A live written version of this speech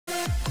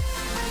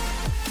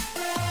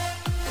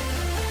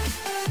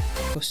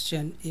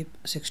question, if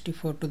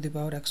 64 to the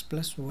power x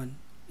plus 1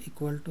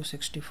 equal to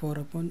 64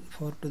 upon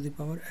 4 to the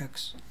power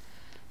x,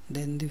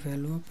 then the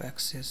value of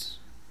x is.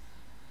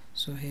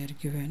 So here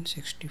given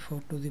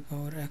 64 to the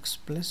power x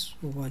plus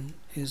 1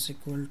 is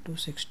equal to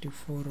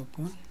 64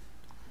 upon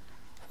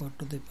 4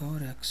 to the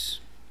power x.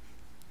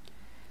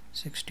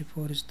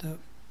 64 is the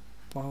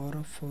power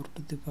of 4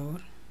 to the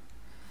power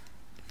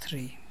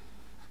 3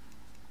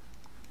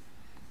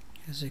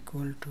 is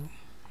equal to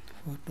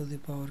 4 to the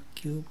power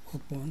cube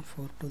upon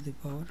 4 to the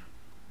power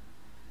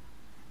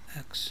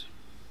x,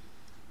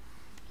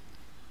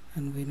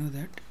 and we know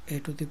that a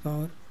to the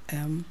power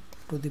m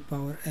to the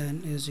power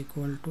n is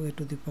equal to a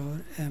to the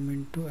power m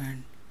into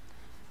n,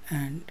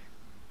 and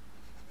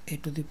a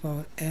to the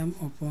power m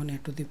upon a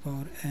to the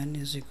power n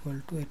is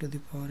equal to a to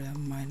the power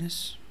m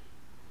minus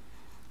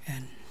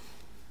n.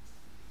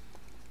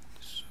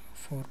 So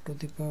 4 to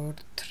the power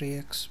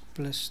 3x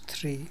plus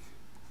 3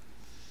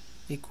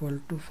 equal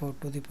to 4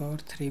 to the power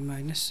 3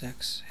 minus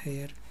x.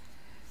 Here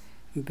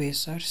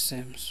base are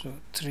same, so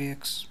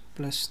 3x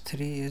plus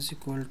 3 is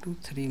equal to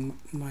 3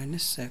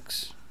 minus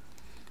x.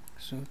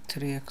 So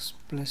 3x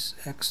plus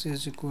x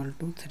is equal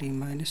to 3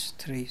 minus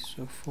 3,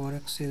 so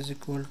 4x is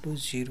equal to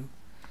 0.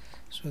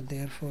 So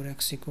therefore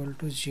x equal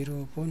to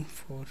 0 upon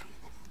 4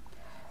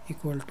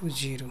 equal to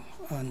 0.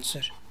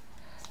 Answer.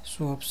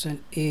 So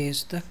option A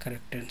is the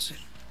correct answer.